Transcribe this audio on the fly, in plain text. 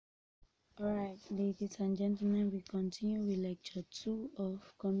Alright, ladies and gentlemen, we continue with lecture 2 of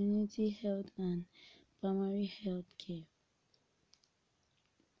community health and primary health care.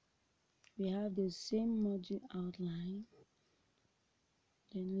 We have the same module outline.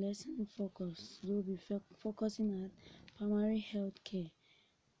 Then lesson focus. We'll be focusing at primary health care,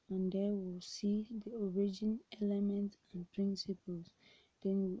 and there we'll see the origin, elements, and principles.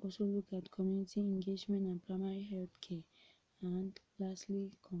 Then we'll also look at community engagement and primary health care, and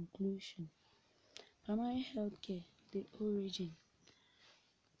lastly, conclusion. Primary health care, the origin.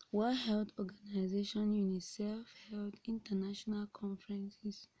 World Health Organization UNICEF held international conference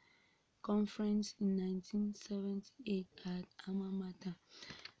in 1978 at Alma Mater.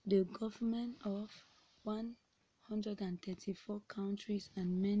 The government of 134 countries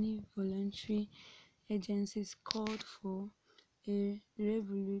and many voluntary agencies called for a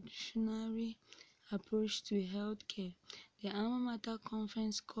revolutionary approach to healthcare. The Alma Mater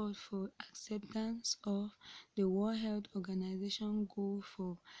conference called for acceptance of the World Health Organization goal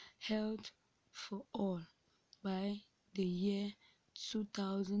for health for all by the year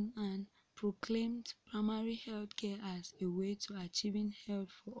 2000 and proclaimed primary health care as a way to achieving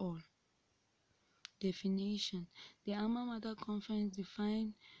health for all. Definition. The Alma Mater conference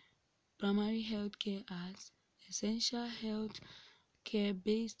defined primary health care as essential health care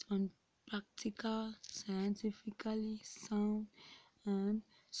based on practical, scientifically sound, and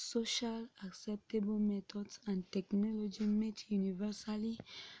social acceptable methods and technology made universally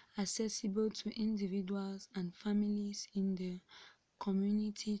accessible to individuals and families in the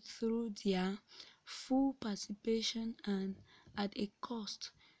community through their full participation and at a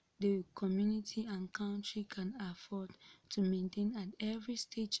cost the community and country can afford to maintain at every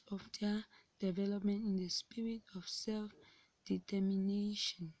stage of their development in the spirit of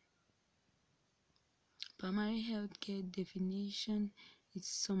self-determination. Primary health care definition is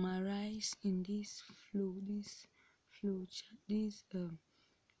summarized in this little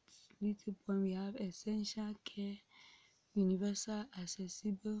point. We have essential care, universal,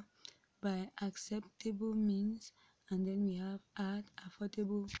 accessible by acceptable means, and then we have at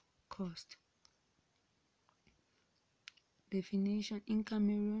affordable cost. Definition. In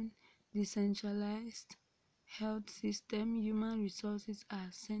Cameroon, decentralized health system, human resources are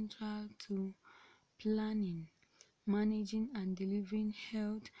central to planning, managing, and delivering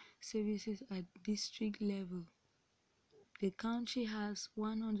health services at district level. The country has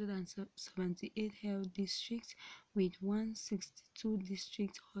 178 health districts with 162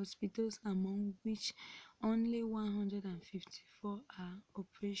 district hospitals, among which only 154 are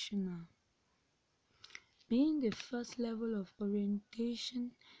operational. Being the first level of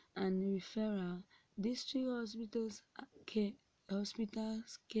orientation and referral, district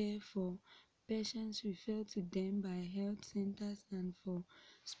hospitals care for patients referred to them by health centers and for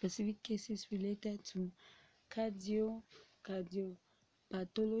specific cases related to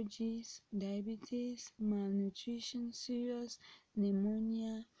cardiopathologies, diabetes, malnutrition, serious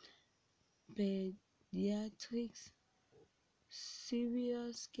pneumonia, pediatrics,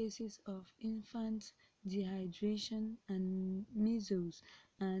 serious cases of infant dehydration and measles,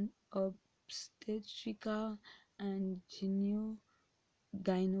 and obstetrical and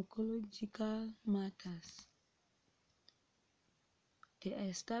gynecological matters. The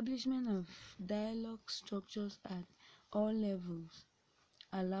establishment of dialogue structures at all levels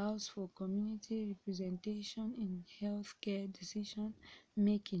allows for community representation in healthcare decision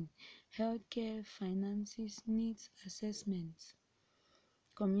making, healthcare finances, needs assessments,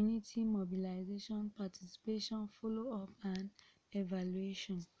 community mobilization, participation, follow-up, and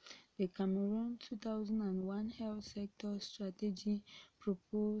evaluation. The Cameroon 2001 Health Sector Strategy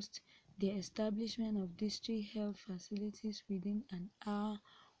proposed the establishment of district health facilities within an hour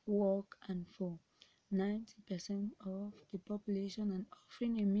walk and for 90% of the population, and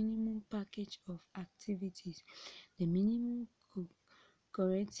offering a minimum package of activities. The minimum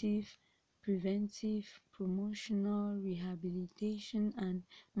corrective, preventive, promotional, rehabilitation, and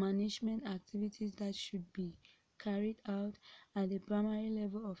management activities that should be carried out at the primary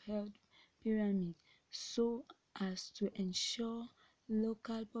level of health pyramid so as to ensure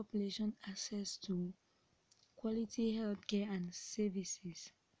local population access to quality health care and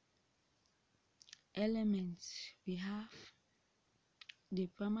services. Elements. We have the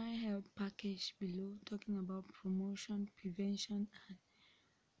primary health package below, talking about promotion, prevention, and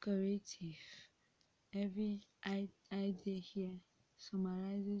curative. Every idea here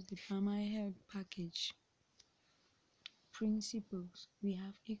summarizes the primary health package. principles. We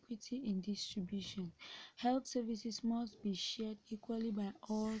have equity in distribution. Health services must be shared equally by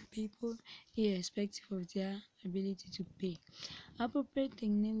all people, irrespective of their ability to pay. Appropriate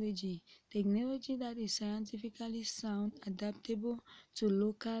technology. Technology that is scientifically sound, adaptable to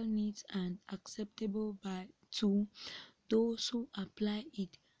local needs, and acceptable to those who apply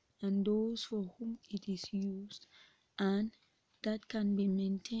it and those for whom it is used, and that can be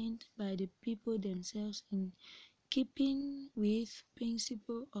maintained by the people themselves in keeping with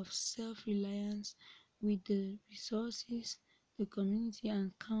principle of self-reliance with the resources the community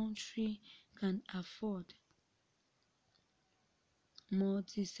and country can afford.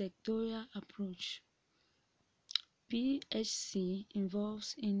 Multi-sectorial approach. PHC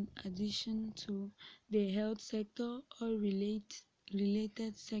involves, in addition to the health sector, all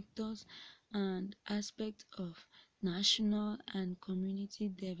related sectors and aspects of national and community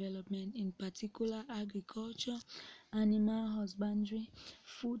development, in particular agriculture, animal husbandry,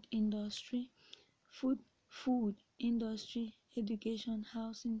 food industry, food industry, education,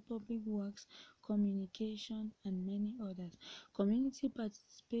 housing, public works, communication, and many others. Community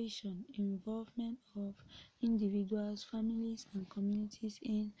participation, involvement of individuals, families, and communities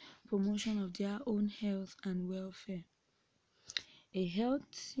in promotion of their own health and welfare. A health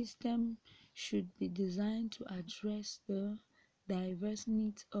system should be designed to address the diverse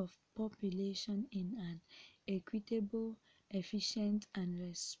needs of population in an equitable, efficient, and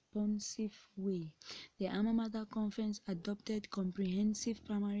responsive way. The Alma Mater Conference adopted comprehensive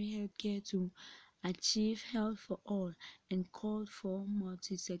primary health care to achieve health for all and called for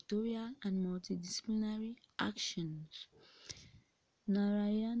multi-sectorial and multidisciplinary actions.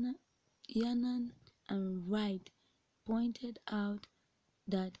 Narayanan and Wright pointed out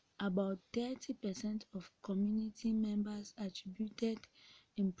that about 30% of community members attributed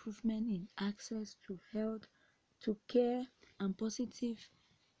improvement in access to health, to care, and positive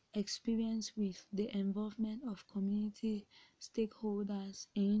experience with the involvement of community stakeholders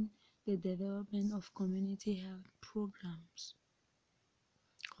in the development of community health programs.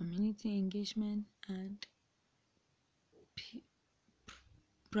 Community engagement and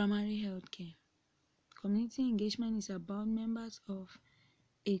primary health care. Community engagement is about members of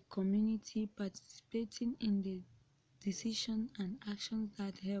a community participating in the decisions and actions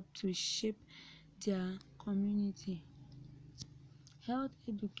that help to shape their community. Health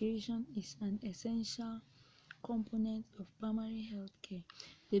education is an essential component of primary health care.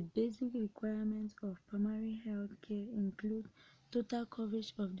 The basic requirements of primary health care include total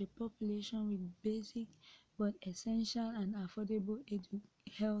coverage of the population with basic but essential and affordable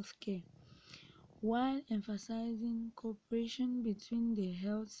health care, while emphasizing cooperation between the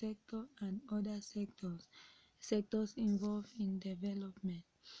health sector and other sectors involved in development.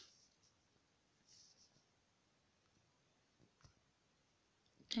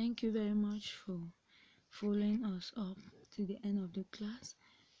 Thank you very much for following us up to the end of the class.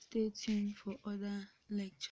 Stay tuned for other lectures.